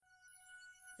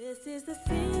This is the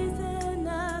season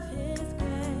of His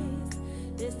grace.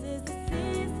 This is the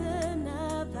season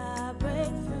of our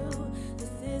breakthrough. This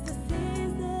is the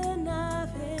season of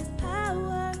His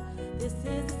power. This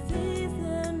is the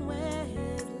season where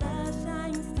His love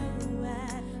shines through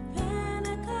at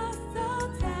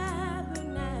Pentecostal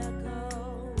Tabernacle,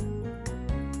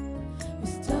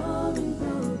 restoring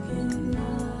broken love.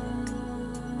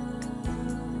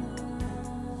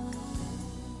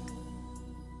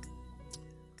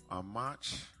 On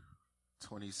March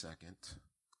 22nd,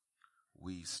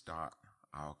 we start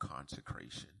our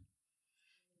consecration.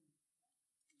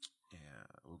 And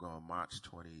we're going March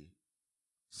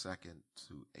 22nd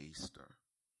to Easter.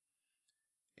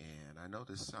 And I know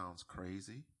this sounds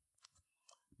crazy,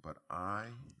 but I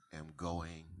am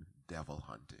going devil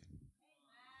hunting.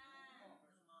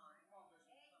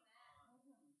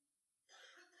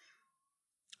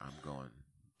 I'm going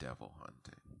devil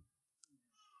hunting.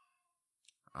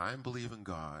 I'm believing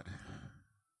God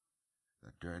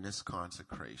that during this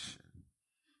consecration,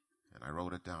 and I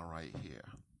wrote it down right here,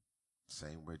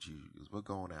 same word you use, we're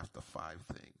going after 5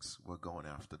 things. We're going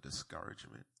after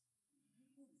discouragement,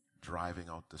 driving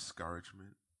out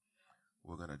discouragement.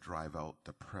 We're going to drive out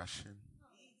depression.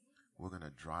 We're going to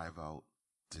drive out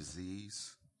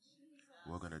disease.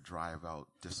 We're going to drive out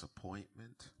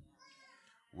disappointment.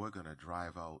 We're going to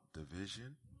drive out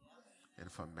division. And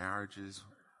for marriages,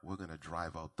 we're going to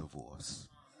drive out divorce.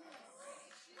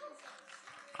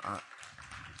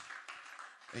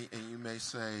 And you may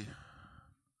say,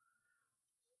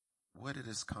 where did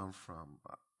this come from?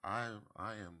 I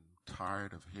am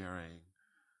tired of hearing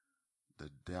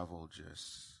the devil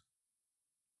just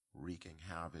wreaking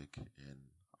havoc in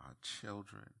our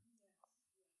children,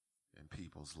 in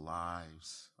people's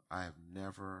lives. I have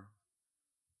never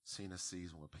seen a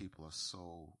season where people are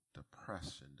so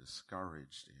depressed and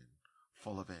discouraged and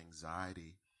full of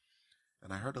anxiety.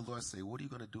 And I heard the Lord say, what are you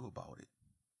going to do about it?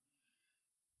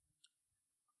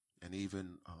 And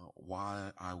even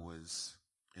while I was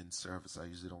in service, I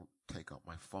usually don't take up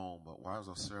my phone, but while I was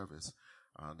on service,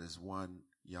 there's one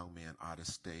young man out of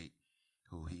state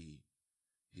who he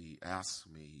asked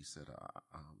me, he said,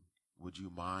 would you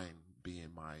mind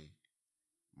being my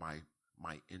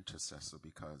intercessor,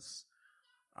 because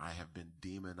I have been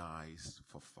demonized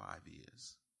for 5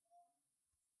 years.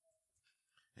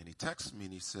 And he texted me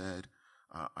and he said,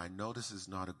 I know this is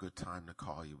not a good time to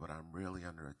call you, but I'm really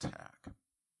under attack.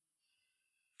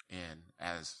 And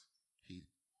as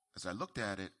I looked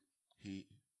at it,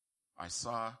 I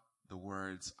saw the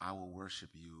words, I will worship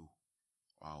you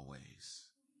always.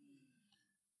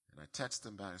 And I texted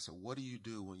him back and said, what do you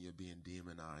do when you're being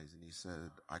demonized? And he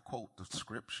said, I quote the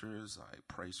scriptures, I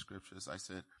pray scriptures. I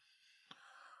said,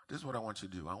 this is what I want you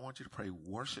to do. I want you to pray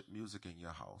worship music in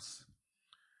your house.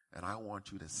 And I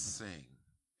want you to sing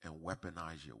and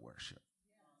weaponize your worship.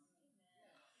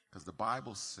 Because the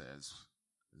Bible says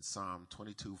in Psalm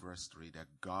 22 verse 3 that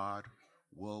God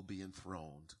will be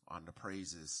enthroned on the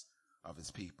praises of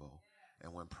his people.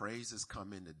 And when praises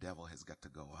come in, the devil has got to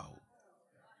go out.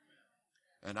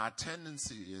 And our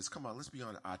tendency is, come on, let's be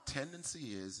honest. Our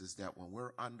tendency is that when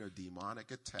we're under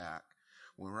demonic attack,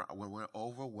 when we're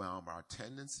overwhelmed, our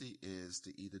tendency is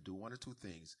to either do one or two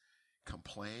things: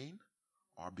 complain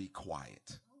or be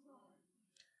quiet.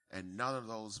 And none of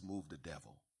those move the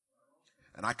devil.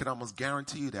 And I can almost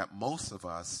guarantee you that most of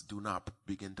us do not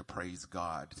begin to praise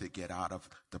God to get out of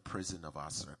the prison of our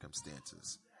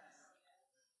circumstances.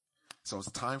 So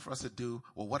it's time for us to do,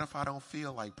 well, what if I don't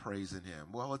feel like praising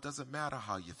him? Well, it doesn't matter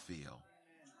how you feel.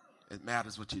 It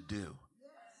matters what you do.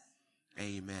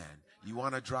 Amen. You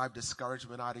want to drive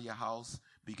discouragement out of your house?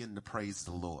 Begin to praise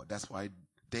the Lord. That's why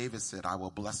David said, I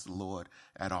will bless the Lord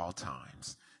at all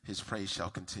times. His praise shall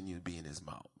continue to be in his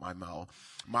mouth, my mouth.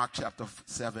 Mark chapter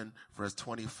 7, verse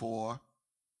 24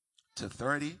 to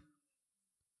 30.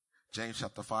 James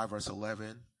chapter 5, verse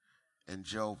 11. And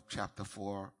Job chapter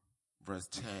 4, verse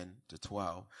 10 to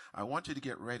 12. I want you to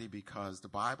get ready, because the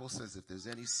Bible says if there's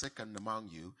any sick among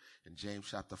you, in James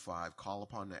chapter 5, call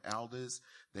upon the elders.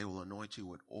 They will anoint you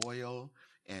with oil,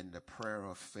 and the prayer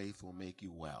of faith will make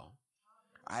you well.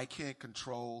 I can't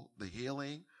control the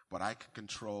healing, but I can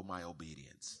control my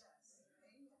obedience.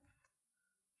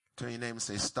 Turn your name and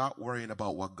say, stop worrying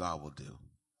about what God will do.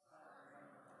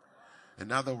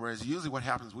 In other words, usually what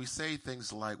happens, we say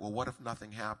things like, well, what if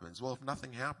nothing happens? Well, if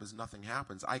nothing happens, nothing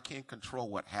happens. I can't control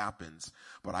what happens,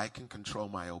 but I can control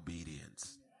my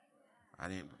obedience.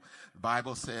 The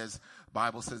Bible says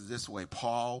this way: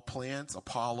 Paul plants,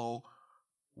 Apollo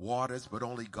waters, but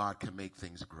only God can make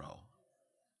things grow.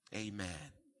 Amen.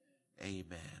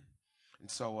 Amen. And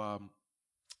so,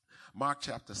 Mark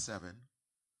chapter 7,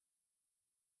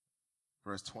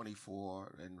 verse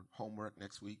 24, and homework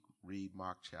next week, read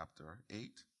Mark chapter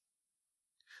 8.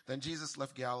 Then Jesus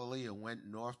left Galilee and went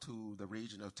north to the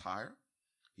region of Tyre.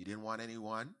 He didn't want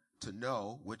anyone to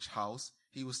know which house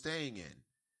he was staying in.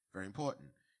 Very important.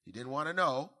 He didn't want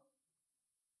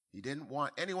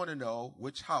anyone to know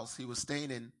which house he was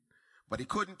staying in, but he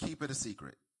couldn't keep it a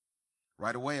secret.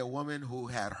 Right away, a woman who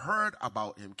had heard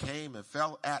about him came and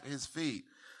fell at his feet.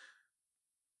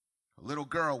 A little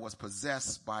girl was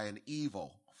possessed by an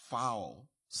evil, foul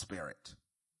spirit.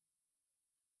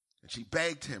 And she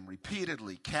begged him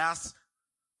repeatedly, cast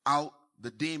out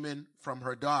the demon from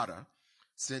her daughter.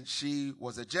 Since she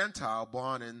was a Gentile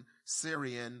born in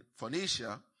Syrian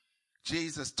Phoenicia,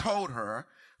 Jesus told her,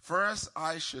 first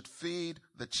I should feed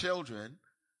the children.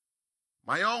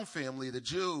 My own family, the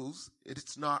Jews,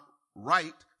 it's not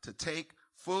right to take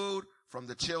food from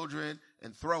the children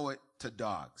and throw it to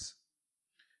dogs.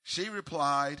 She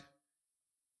replied,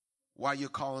 why you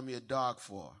calling me a dog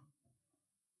for?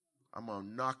 I'm going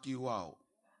to knock you out.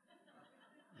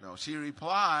 No, she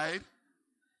replied,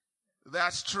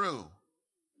 that's true.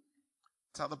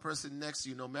 Tell the person next to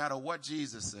you, no matter what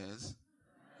Jesus says,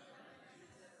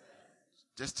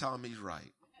 just tell him he's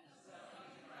right.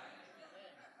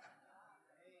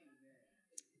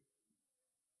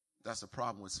 That's a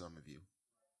problem with some of you.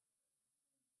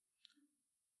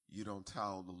 You don't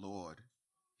tell the Lord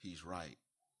he's right.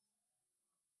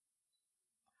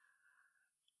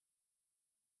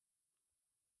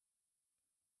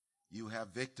 You have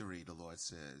victory, the Lord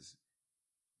says.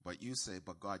 But you say,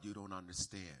 but God, you don't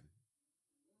understand.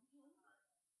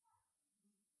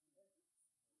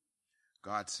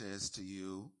 God says to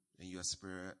you in your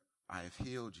spirit, I have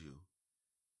healed you.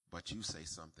 But you say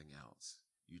something else.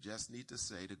 You just need to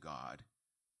say to God,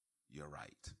 you're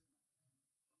right.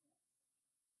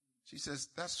 She says,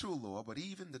 that's true, Lord, but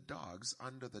even the dogs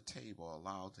under the table are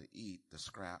allowed to eat the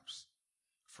scraps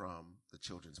from the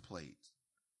children's plates.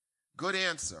 Good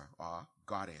answer, or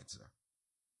God answer.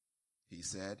 He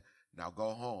said, now go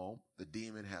home. The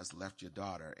demon has left your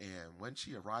daughter. And when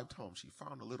she arrived home, she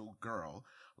found a little girl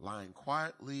lying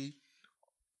quietly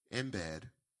in bed,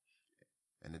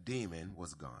 and the demon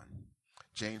was gone.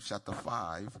 James chapter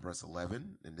 5, verse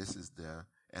 11, and this is the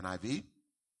NIV.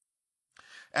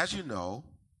 As you know,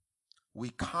 we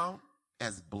count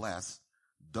as blessed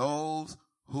those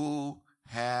who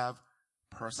have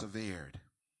persevered.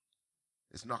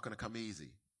 It's not going to come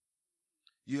easy.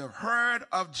 You have heard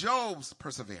of Job's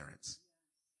perseverance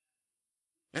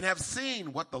and have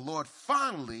seen what the Lord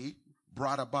finally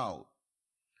brought about.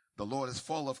 The Lord is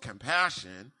full of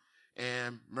compassion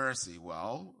and mercy.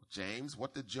 Well, James,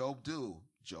 what did Job do?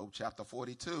 Job chapter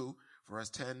 42, verse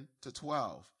 10 to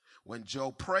 12. When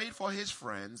Job prayed for his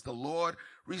friends, the Lord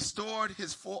restored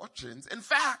his fortunes. In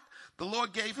fact, the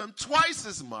Lord gave him twice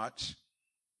as much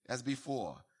as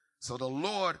before. So the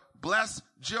Lord blessed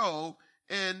Job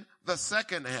in the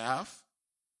second half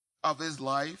of his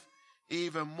life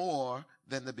even more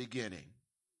than the beginning.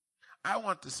 I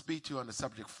want to speak to you on the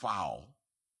subject foul.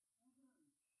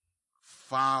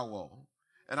 Foul.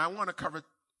 And I want to cover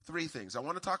three things. I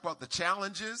want to talk about the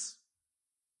challenges,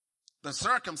 the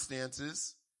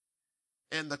circumstances,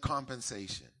 and the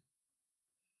compensation.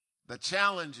 The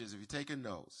challenges, if you're taking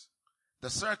notes, the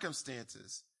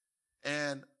circumstances,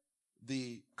 and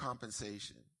the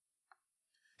compensation.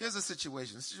 Here's the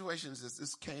situation. The situation is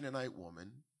this Canaanite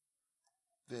woman,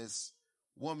 this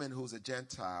woman who's a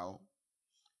Gentile.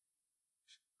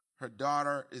 Her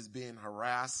daughter is being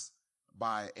harassed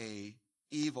by a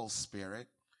evil spirit.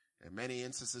 In many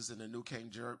instances in the New King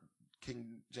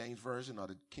James Version or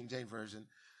the King James Version,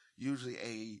 usually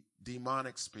a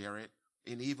demonic spirit,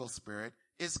 an evil spirit,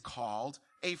 is called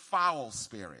a foul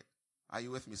spirit. Are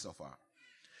you with me so far?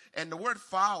 And the word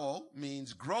foul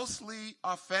means grossly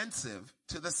offensive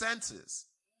to the senses.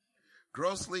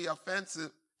 Grossly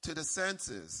offensive to the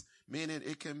senses, meaning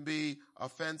it can be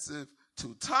offensive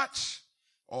to touch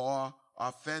or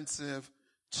offensive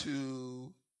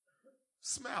to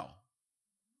smell.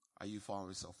 Are you following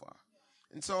me so far?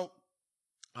 And so,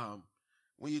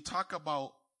 when you talk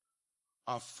about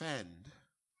offend,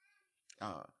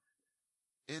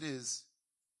 it is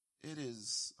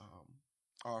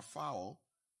or foul,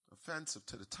 offensive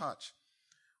to the touch.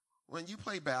 When you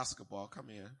play basketball, come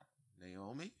here,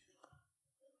 Naomi.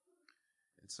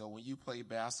 And so when you play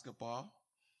basketball,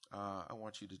 I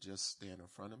want you to just stand in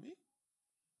front of me.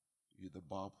 You're the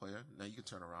ball player. Now you can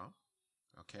turn around.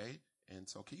 Okay. And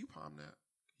so can you palm that?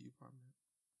 Can you palm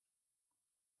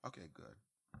that? Okay, good.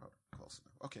 Oh, close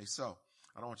enough. Okay, so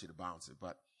I don't want you to bounce it,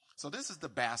 but so this is the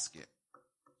basket.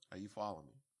 Are you following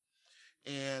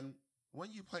me? And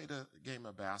when you play the game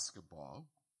of basketball,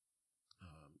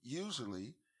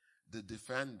 usually the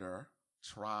defender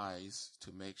tries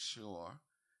to make sure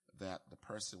that the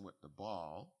person with the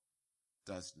ball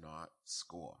does not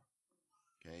score.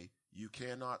 Okay? You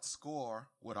cannot score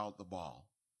without the ball.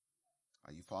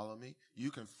 Are you following me?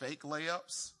 You can fake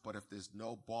layups, but if there's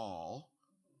no ball,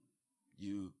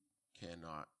 you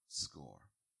cannot score.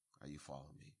 Are you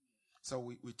following me? So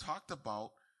we talked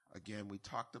about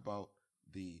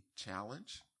the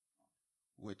challenge,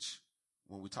 which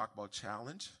when we talk about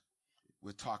challenge,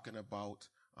 we're talking about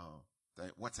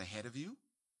what's ahead of you.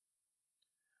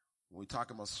 When we talk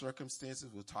about circumstances,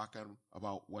 we're talking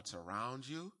about what's around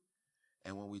you.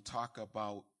 And when we talk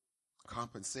about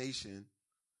compensation,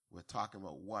 we're talking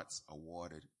about what's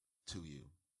awarded to you.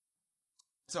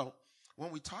 So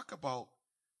when we talk about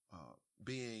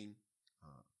being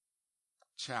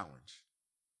challenged,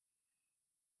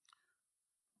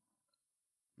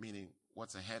 meaning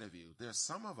what's ahead of you, there's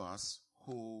some of us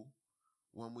who,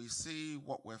 when we see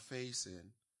what we're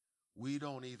facing, we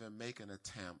don't even make an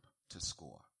attempt to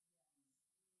score.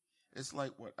 It's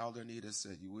like what Elder Nita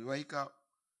said. We wake up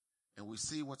and we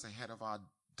see what's ahead of our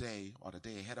day or the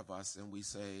day ahead of us, and we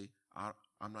say,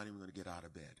 I'm not even going to get out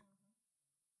of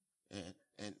bed.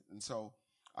 And so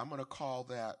I'm going to call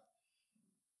that.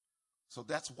 So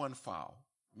that's one foul,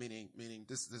 meaning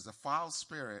there's a foul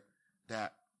spirit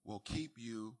that will keep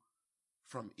you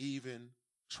from even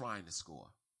trying to score.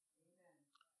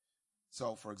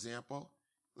 So, for example,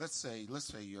 let's say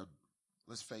you're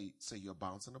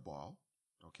bouncing the ball.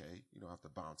 Okay, you don't have to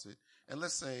bounce it. And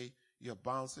let's say you're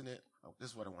bouncing it. Oh,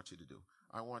 this is what I want you to do.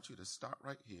 I want you to start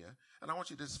right here, and I want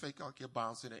you to just fake like you're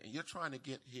bouncing it, and you're trying to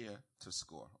get here to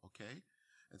score. Okay,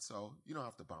 and so you don't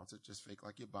have to bounce it. Just fake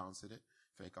like you're bouncing it.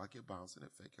 Fake like you're bouncing it.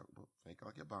 Fake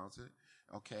like you're bouncing it.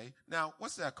 Okay. Now,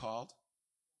 what's that called?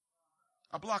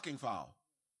 A blocking foul.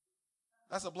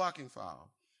 That's a blocking foul.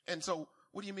 And so,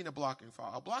 what do you mean a blocking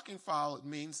foul? A blocking foul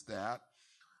means that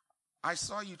I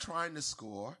saw you trying to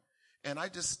score, and I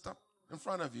just stepped in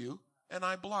front of you, and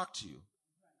I blocked you.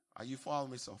 Are you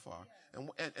following me so far?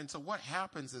 And so what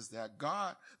happens is that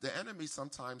God, the enemy,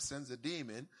 sometimes sends a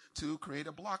demon to create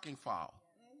a blocking foul.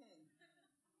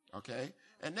 Okay?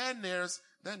 And then there's,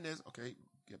 okay,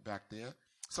 get back there.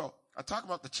 So I talk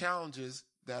about the challenges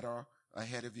that are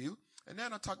ahead of you, and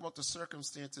then I talk about the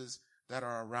circumstances that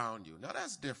are around you. Now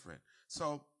that's different.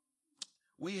 So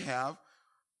we have,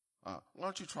 why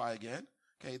don't you try again?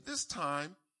 Okay, this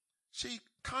time she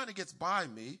kind of gets by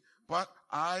me, but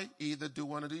I either do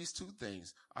one of these two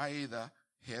things. I either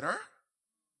hit her,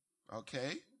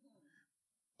 okay,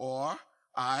 or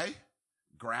I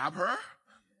grab her,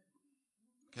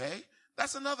 okay.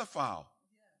 That's another foul.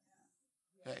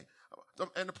 Okay.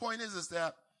 And the point is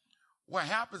that what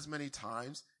happens many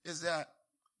times is that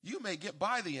you may get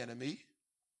by the enemy,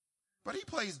 but he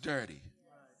plays dirty.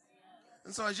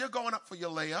 And so as you're going up for your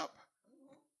layup,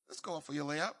 let's go up for your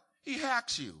layup, he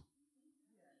hacks you.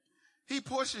 He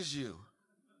pushes you.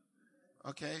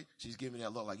 Okay? She's giving me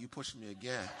that look like you pushing me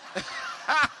again.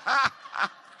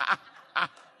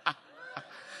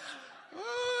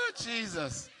 Oh,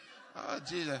 Jesus. Oh,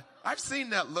 Jesus. I've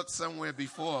seen that look somewhere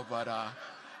before, but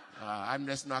I'm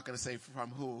just not going to say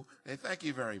from who. Hey, thank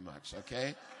you very much,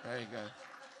 okay? Very good.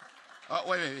 Oh,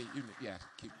 wait. Yeah,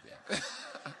 keep that.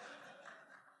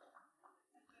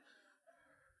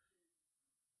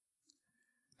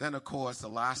 Then, of course, the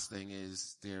last thing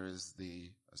is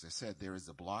as I said, there is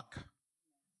the block.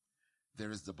 There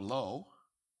is the blow,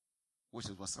 which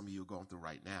is what some of you are going through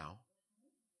right now.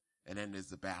 And then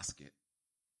there's the basket,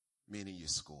 meaning you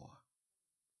score.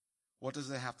 What does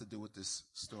that have to do with this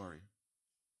story?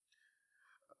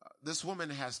 This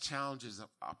woman has challenges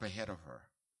up ahead of her.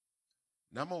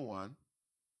 Number one,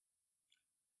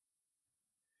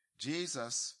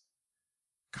 Jesus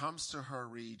comes to her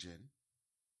region.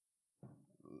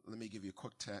 Let me give you a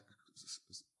quick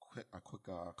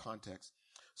context.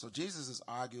 So Jesus is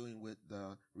arguing with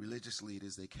the religious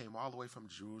leaders. They came all the way from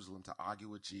Jerusalem to argue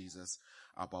with Jesus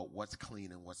about what's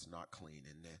clean and what's not clean.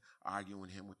 And they're arguing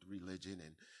him with religion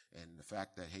and the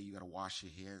fact that, hey, you got to wash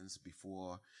your hands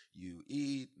before you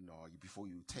eat, or before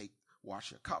you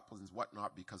wash your cup and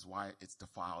whatnot, because why? It's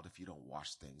defiled if you don't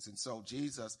wash things. And so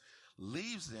Jesus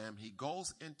leaves them. He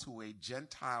goes into a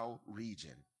Gentile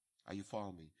region. Are you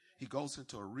following me? He goes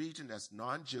into a region that's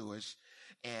non-Jewish,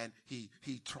 and he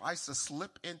tries to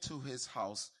slip into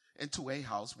a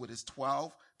house with his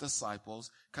 12 disciples,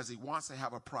 because he wants to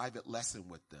have a private lesson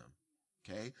with them.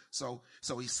 Okay? So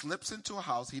he slips into a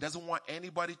house. He doesn't want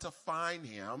anybody to find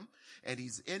him, and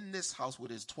he's in this house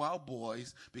with his 12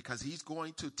 boys because he's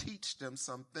going to teach them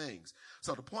some things.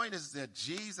 So the point is that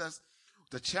Jesus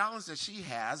the challenge that she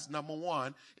has, number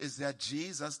one, is that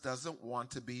Jesus doesn't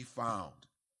want to be found.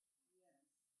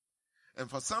 And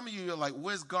for some of you, you're like,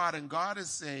 where's God? And God is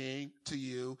saying to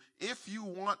you, if you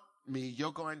want me,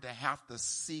 you're going to have to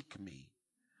seek me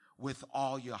with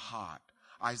all your heart.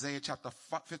 Isaiah chapter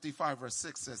 55 verse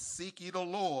 6 says, seek ye the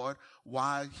Lord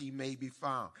while he may be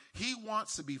found. He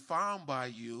wants to be found by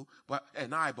you, but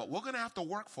we're going to have to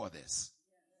work for this.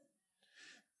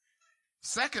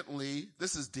 Secondly,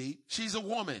 this is deep, she's a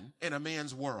woman in a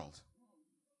man's world.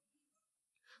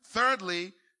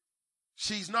 Thirdly,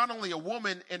 she's not only a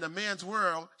woman in a man's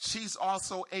world, she's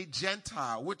also a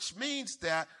Gentile, which means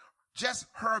that just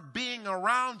her being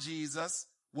around Jesus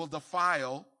will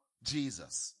defile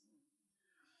Jesus.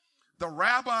 The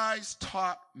rabbis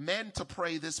taught men to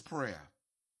pray this prayer.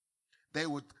 They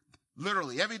would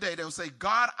literally every day they would say,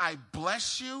 God, I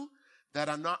bless you that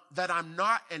I'm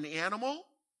not an animal,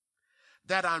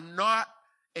 that I'm not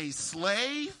a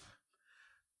slave,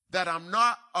 that I'm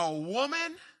not a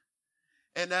woman,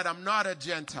 and that I'm not a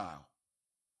Gentile.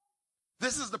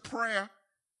 This is the prayer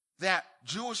that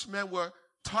Jewish men were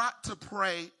taught to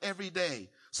pray every day.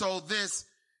 So this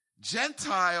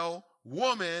Gentile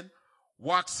woman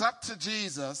walks up to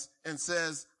Jesus and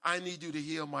says, I need you to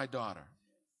heal my daughter.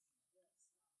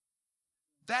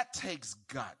 That takes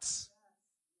guts.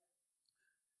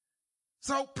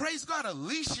 So praise God, at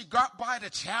least she got by the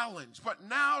challenge, but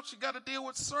now she got to deal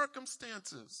with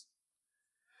circumstances.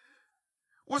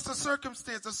 What's the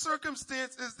circumstance? The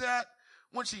circumstance is that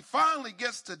when she finally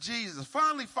gets to Jesus,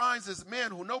 finally finds this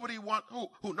man who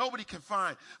nobody can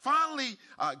find, finally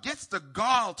gets the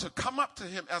gall to come up to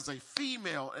him as a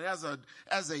female and as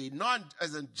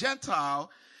a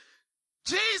Gentile,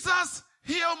 Jesus,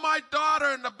 heal my daughter.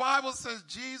 And the Bible says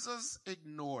Jesus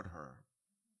ignored her.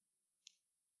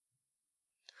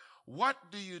 What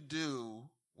do you do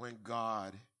when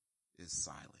God is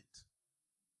silent?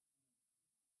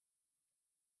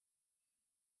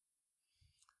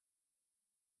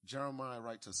 Jeremiah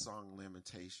writes a song,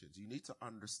 Lamentations. You need to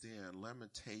understand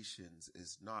Lamentations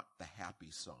is not the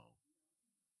happy song.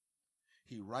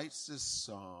 He writes this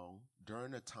song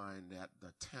during the time that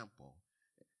the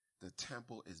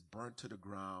temple is burnt to the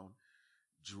ground,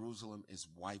 Jerusalem is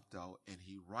wiped out, and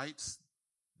he writes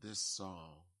this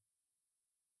song.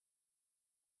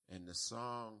 And the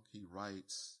song he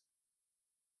writes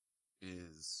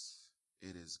is,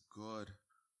 it is good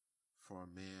for a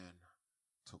man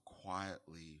to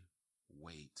quietly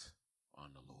wait on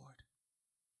the Lord.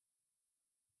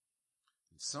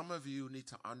 And some of you need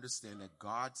to understand that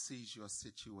God sees your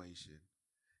situation.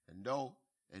 And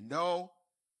though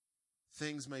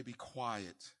things may be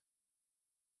quiet,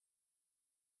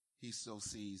 he still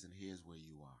sees and hears where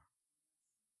you are.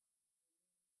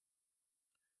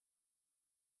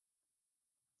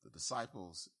 The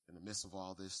disciples, in the midst of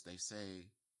all this, they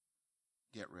say,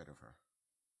 get rid of her.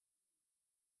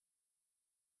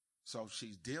 So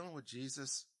she's dealing with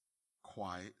Jesus,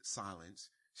 quiet, silence.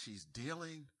 She's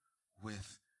dealing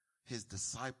with his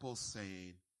disciples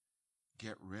saying,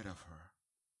 get rid of her.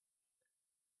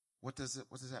 What does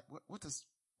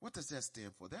that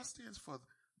stand for? That stands for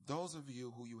those of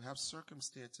you who you have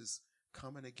circumstances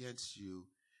coming against you,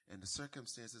 and the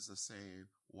circumstances are saying,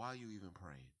 why are you even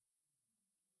praying?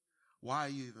 Why are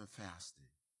you even fasting?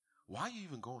 Why are you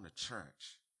even going to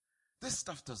church? This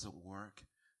stuff doesn't work.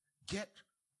 Get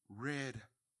rid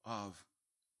of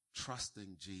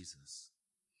trusting Jesus.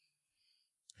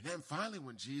 And then finally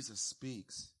when Jesus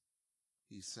speaks,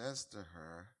 he says to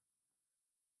her,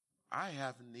 I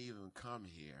haven't even come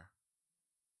here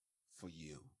for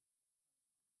you.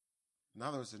 In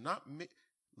other words, not me.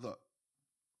 Look,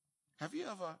 have you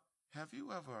ever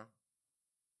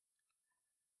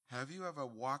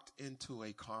walked into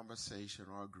a conversation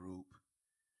or a group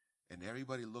and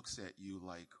everybody looks at you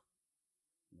like,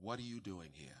 what are you doing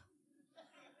here?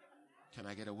 Can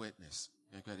I get a witness?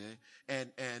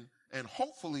 And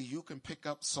hopefully you can pick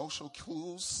up social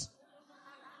clues.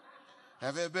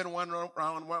 Have you ever been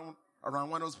around one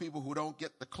of those people who don't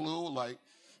get the clue? Like,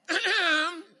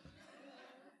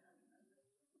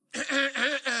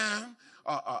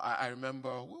 I remember,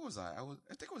 where was I?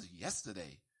 I think it was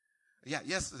yesterday. Yeah,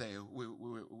 yesterday we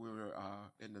were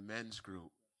in the men's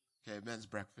group, okay, men's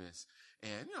breakfast,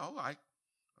 and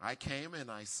I came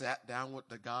and I sat down with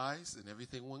the guys, and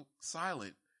everything went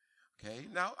silent. Okay,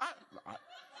 now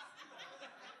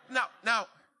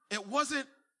it wasn't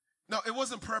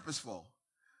purposeful,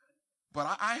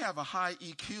 but I have a high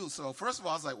EQ. So first of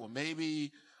all, I was like, well,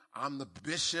 maybe I'm the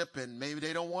bishop and maybe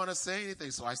they don't want to say anything.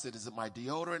 So I said, is it my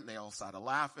deodorant? And they all started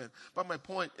laughing. But my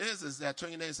point is that turn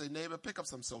your neighbor and say, neighbor, pick up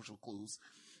some social clues.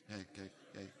 Okay.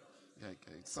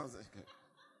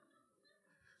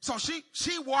 So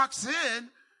she walks in,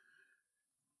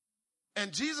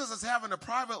 and Jesus is having a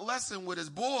private lesson with his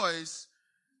boys,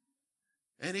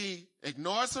 and he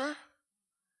ignores her.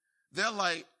 They're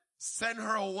like, send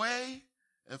her away.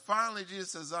 And finally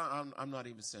Jesus says, I'm not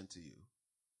even sent to you.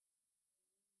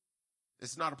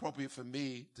 It's not appropriate for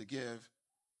me to give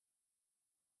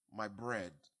my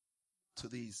bread to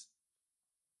these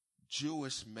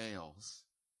Jewish males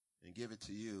and give it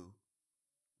to you,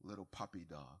 little puppy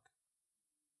dog.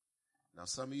 Now,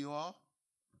 some of you all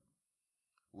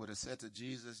would have said to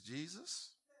Jesus,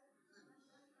 Jesus.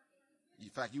 In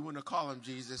fact, you wouldn't have called him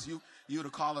Jesus. You would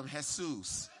have called him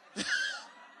Jesus.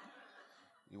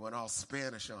 You went all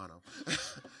Spanish on him.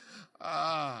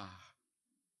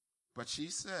 But she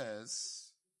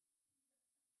says,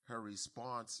 her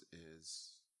response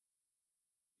is,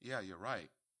 yeah, you're right.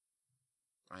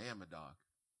 I am a dog.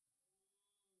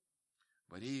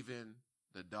 But even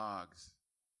the dogs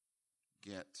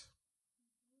get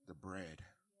the bread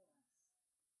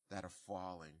that are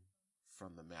falling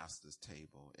from the master's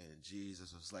table. And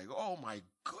Jesus was like, oh my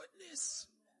goodness,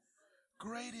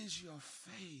 great is your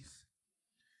faith.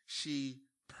 She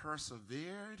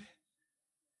persevered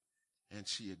and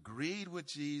she agreed with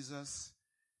Jesus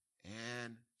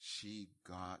and she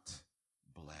got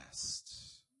blessed.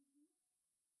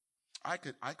 I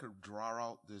could draw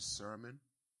out this sermon,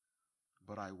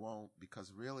 but I won't,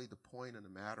 because really the point of the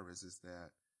matter is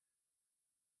that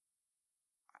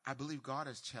I believe God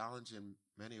is challenging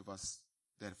many of us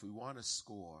that if we want to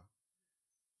score,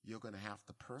 you're going to have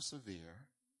to persevere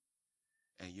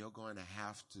and you're going to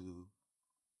have to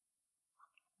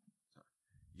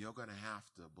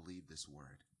believe this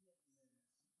word.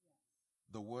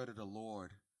 The word of the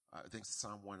Lord, I think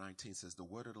Psalm 119 says, the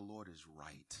word of the Lord is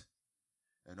right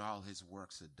and all his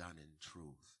works are done in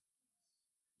truth.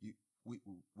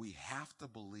 We have to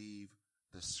believe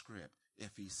the script.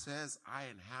 If he says, I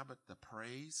inhabit the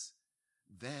praise,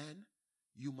 then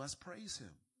you must praise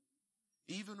him.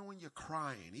 Even when you're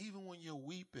crying, even when you're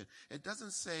weeping. It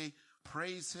doesn't say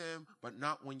praise him, but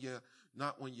not when you're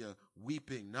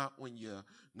weeping,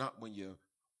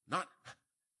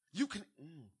 you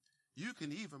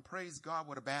can even praise God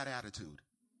with a bad attitude.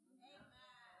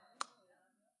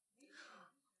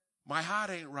 My heart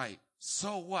ain't right.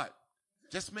 So what?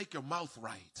 Just make your mouth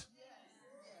right.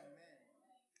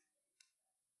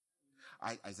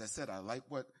 As I said, I like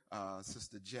what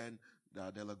Sister Jen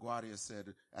de la Guardia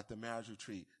said at the marriage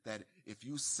retreat, that if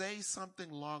you say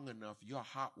something long enough, your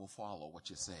heart will follow what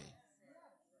you say.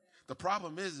 The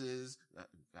problem is I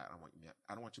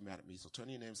don't want you mad at me, so turn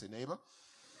to your neighbor and say, neighbor,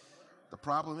 the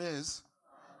problem is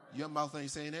your mouth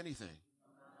ain't saying anything.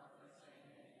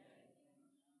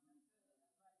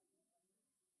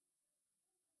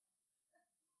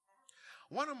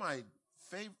 One of my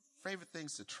favorite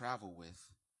things to travel with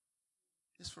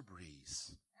is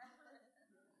Febreze.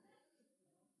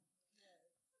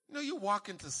 You know, you walk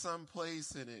into some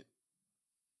place and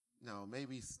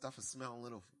maybe stuff is smelling a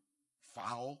little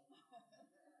foul.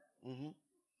 And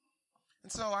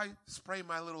so I spray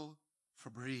my little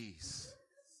Febreze.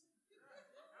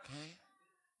 Okay?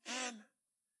 And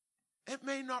it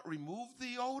may not remove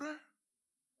the odor,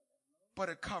 but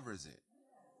it covers it.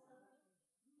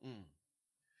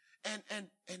 And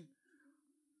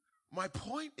my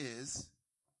point is,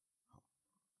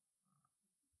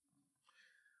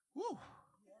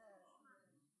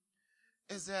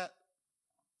 is that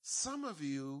some of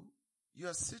you,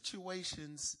 your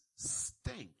situations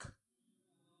stink.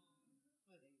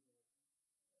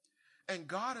 And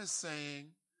God is saying,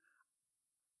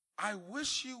 I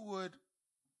wish you would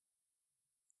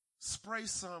spray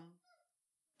some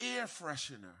air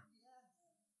freshener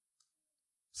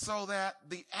so that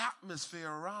the atmosphere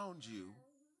around you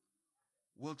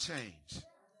will change.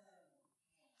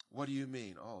 What do you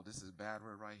mean? Oh, this is a bad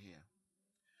word right here.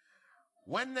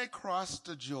 When they crossed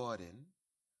the Jordan,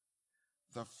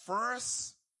 the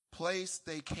first place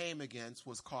they came against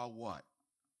was called what?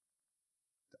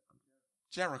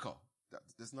 Jericho.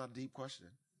 That's not a deep question.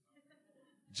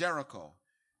 Jericho.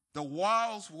 The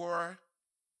walls were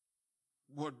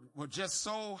just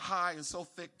so high and so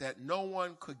thick that no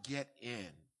one could get in.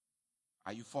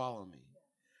 Are you following me?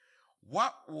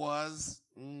 What was,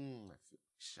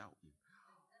 shouting.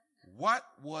 What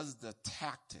was the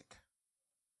tactic?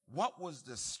 What was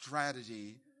the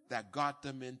strategy that got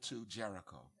them into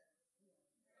Jericho?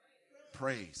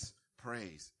 Praise,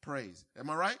 praise, praise. Am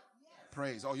I right?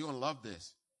 Praise. Oh, you're going to love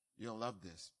this. You're going to love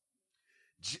this.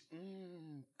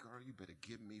 Girl, you better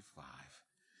give me 5.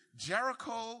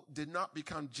 Jericho did not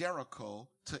become Jericho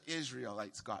till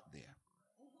Israelites got there.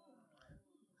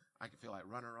 I can feel like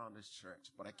running around this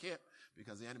church, but I can't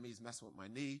because the enemy's messing with my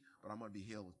knee, but I'm going to be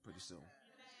healed pretty soon.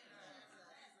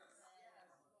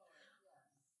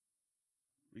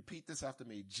 Repeat this after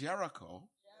me. Jericho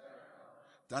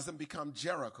doesn't become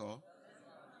Jericho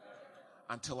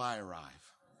until I arrive.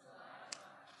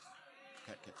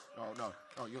 Okay.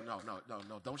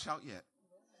 No, don't shout yet.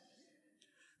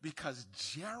 Because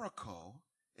Jericho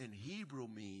in Hebrew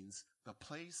means the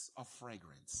place of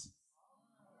fragrance.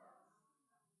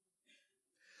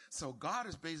 So God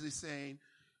is basically saying,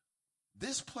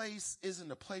 this place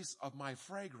isn't a place of my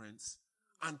fragrance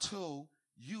until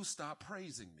you stop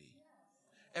praising me.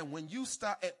 And when you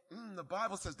start, the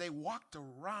Bible says they walked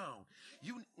around.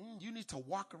 You need to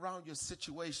walk around your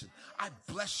situation. I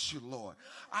bless you, Lord.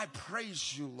 I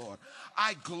praise you, Lord.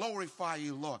 I glorify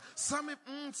you, Lord. Some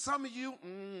of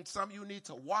you need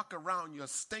to walk around your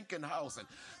stinking house and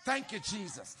thank you,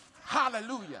 Jesus.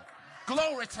 Hallelujah.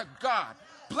 Glory to God.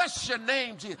 Bless your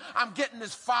name, Jesus. I'm getting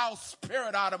this foul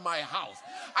spirit out of my house.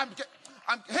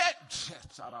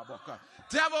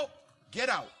 Devil, get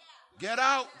out. Get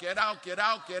out, get out, get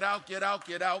out, get out, get out,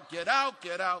 get out, get out,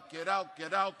 get out, get out,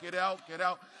 get out, get out, get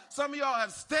out. Some of y'all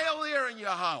have stale air in your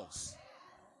house.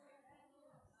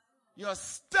 You're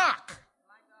stuck.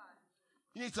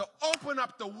 You need to open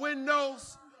up the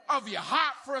windows of your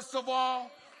heart, first of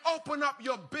all. Open up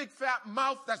your big fat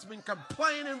mouth that's been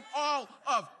complaining all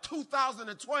of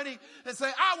 2020 and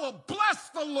say, I will bless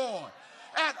the Lord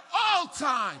at all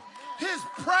times. His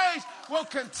praise will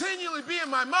continually be in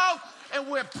my mouth. And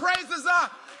where praises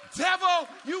are, devil,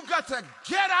 you got to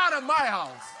get out of my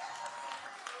house.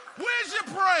 Where's your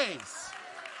praise?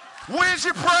 Where's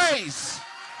your praise?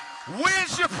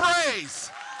 Where's your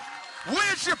praise?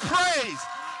 Where's your praise?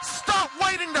 Stop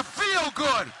waiting to feel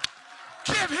good.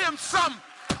 Give him some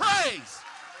praise.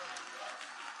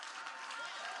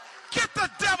 Get the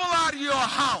devil out of your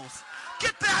house.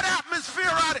 Get that atmosphere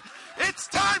out of it. It's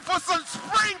time for some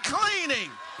spring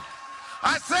cleaning.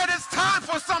 I said it's time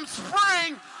for some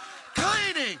spring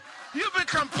cleaning. You've been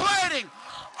complaining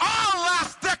all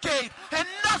last decade and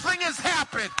nothing has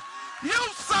happened.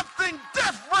 Use something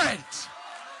different.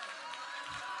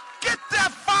 Get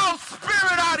that foul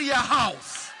spirit out of your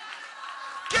house.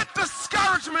 Get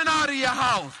discouragement out of your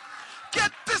house.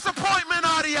 Get disappointment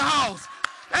out of your house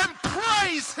and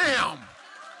praise him.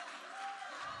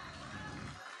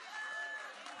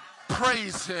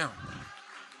 Praise him.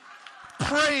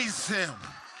 Praise him.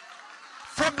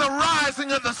 From the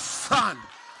rising of the sun,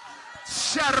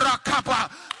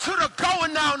 Sharakapa, to the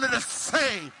going down of the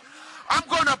same. I'm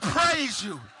going to praise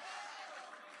you.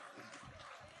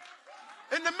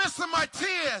 In the midst of my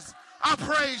tears, I'll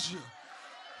praise you.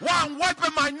 While I'm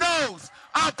wiping my nose,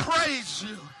 I'll praise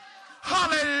you.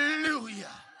 Hallelujah.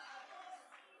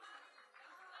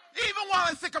 Even while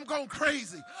I think I'm going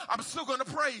crazy, I'm still going to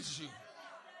praise you.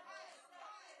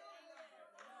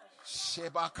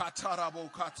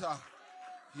 Shebakatarabokata.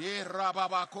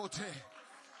 Yerababakote.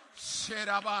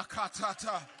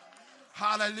 Shedabakatata.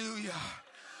 Hallelujah.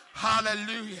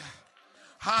 Hallelujah.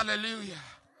 Hallelujah.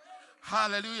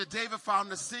 Hallelujah. David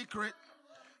found the secret.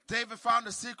 David found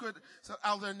the secret, so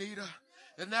Elder Anita,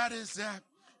 and that is that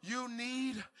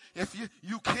if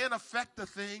you can't affect the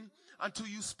thing until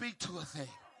you speak to a thing.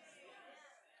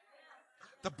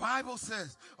 The Bible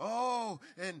says,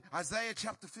 in Isaiah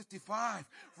chapter 55,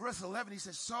 verse 11, he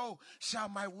says, so shall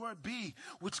my word be,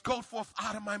 which goes forth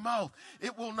out of my mouth.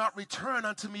 It will not return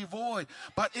unto me void,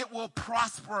 but it will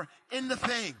prosper in the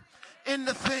thing, in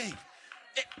the thing,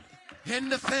 in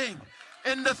the thing,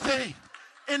 in the thing.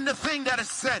 In the thing that is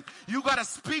sent. You got to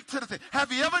speak to the thing.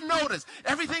 Have you ever noticed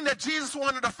everything that Jesus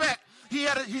wanted to affect, he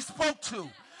spoke to?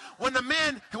 When the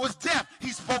man was deaf, he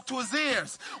spoke to his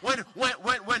ears. When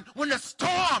the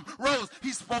storm rose,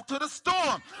 he spoke to the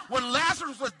storm. When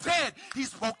Lazarus was dead, he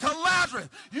spoke to Lazarus.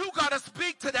 You got to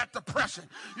speak to that depression.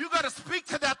 You got to speak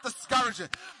to that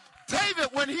discouragement. David,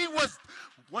 when he was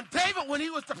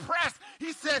depressed,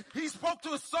 he spoke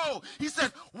to his soul. He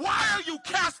said, why are you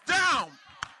cast down?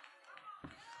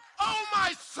 Oh,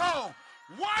 my soul,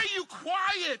 why are you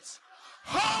quiet?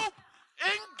 Hope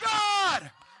in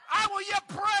God. I will yet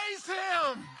praise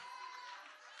him.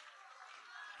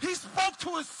 He spoke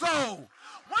to his soul.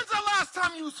 When's the last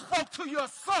time you spoke to your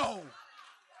soul?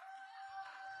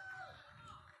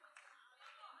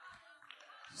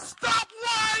 Stop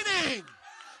whining.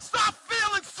 Stop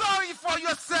feeling sorry for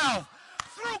yourself.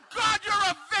 Through God, you're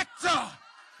a victor.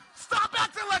 Stop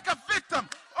acting like a victim.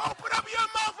 Open up your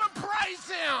mouth and praise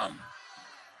him.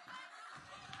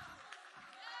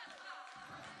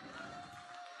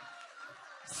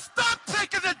 Stop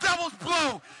taking the devil's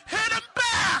blow. Hit him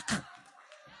back.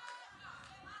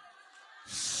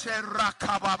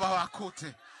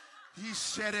 Sherakababakute.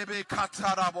 Isherebe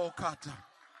katarabokata.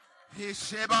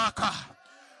 Ishebaka.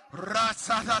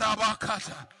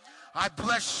 Ratsatarabakata. I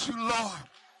bless you, Lord.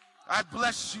 I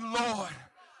bless you, Lord.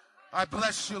 I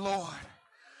bless you, Lord.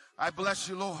 I bless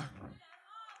you, Lord.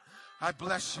 I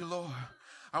bless you, Lord.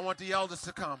 I want the elders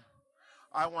to come.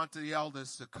 I want the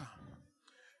elders to come.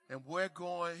 And we're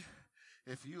going,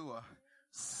 if you are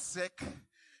sick,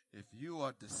 if you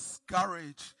are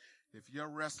discouraged, if you're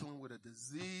wrestling with a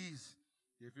disease,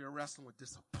 if you're wrestling with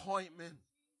disappointment,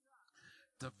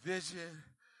 division,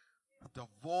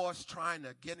 divorce, trying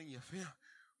to get in your family,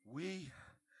 we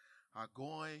are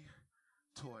going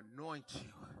to anoint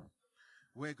you.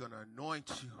 We're going to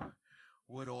anoint you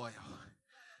with oil.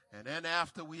 And then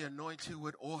after we anoint you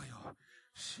with oil,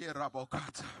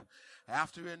 Shirabokata,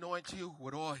 after we anoint you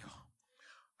with oil,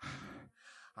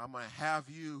 I'm going to have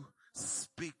you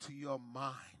speak to your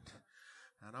mind.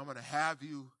 And I'm going to have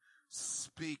you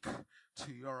speak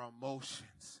to your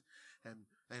emotions.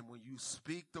 And when you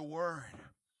speak the word,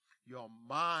 your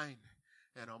mind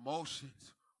and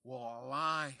emotions will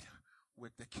align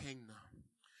with the kingdom.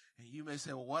 And you may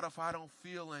say, well, what if I don't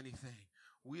feel anything?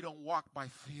 We don't walk by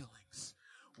feelings.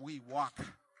 We walk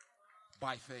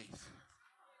by faith.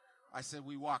 I said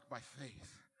we walk by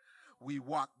faith. We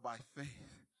walk by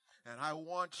faith. And I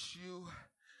want you,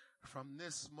 from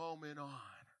this moment on,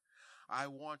 I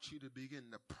want you to begin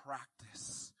to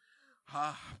practice.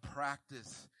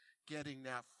 Practice getting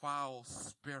that foul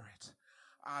spirit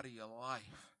out of your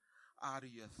life, out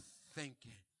of your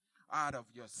thinking, out of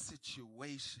your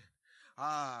situation.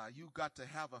 You got to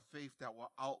have a faith that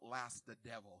will outlast the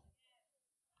devil.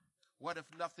 What if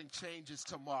nothing changes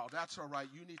tomorrow? That's all right.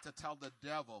 You need to tell the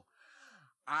devil,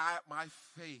 my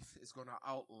faith is going to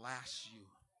outlast you.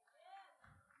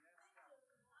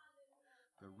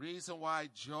 The reason why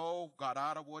Job got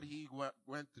out of what he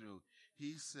went through,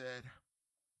 he said,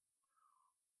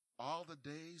 all the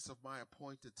days of my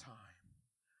appointed time,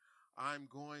 I'm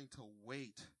going to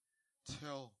wait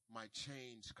till my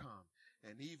change come.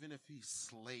 And even if he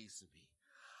slays me,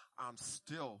 I'm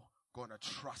still going to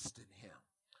trust in him.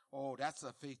 Oh, that's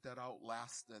a faith that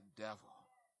outlasts the devil.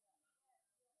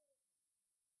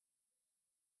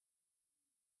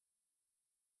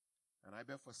 And I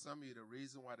bet for some of you, the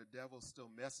reason why the devil's still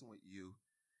messing with you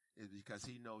is because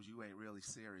he knows you ain't really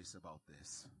serious about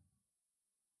this.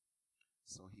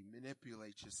 So he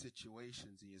manipulates your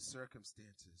situations and your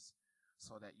circumstances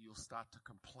so that you'll start to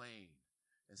complain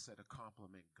instead of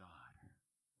compliment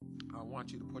God. I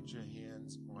want you to put your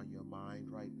hands on your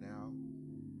mind right now.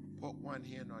 Put one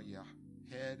hand on your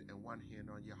head and one hand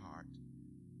on your heart.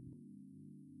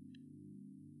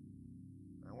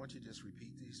 I want you to just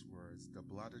repeat these words. The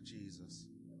blood of Jesus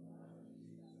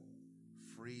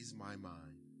frees my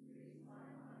mind,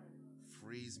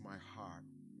 frees my heart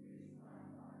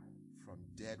from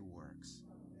dead works,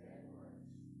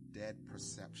 dead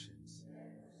perceptions,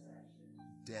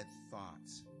 dead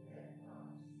thoughts,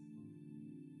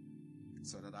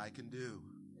 so that I can do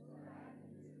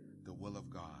the will of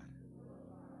God,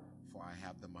 for I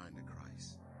have the mind of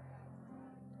Christ.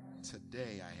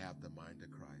 Today I have the mind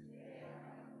of Christ.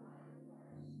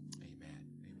 Amen,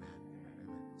 amen, amen,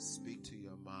 amen. Speak to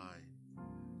your mind.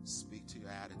 Speak to your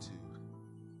attitude.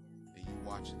 And you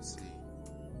watch and see.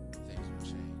 Things will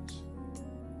change.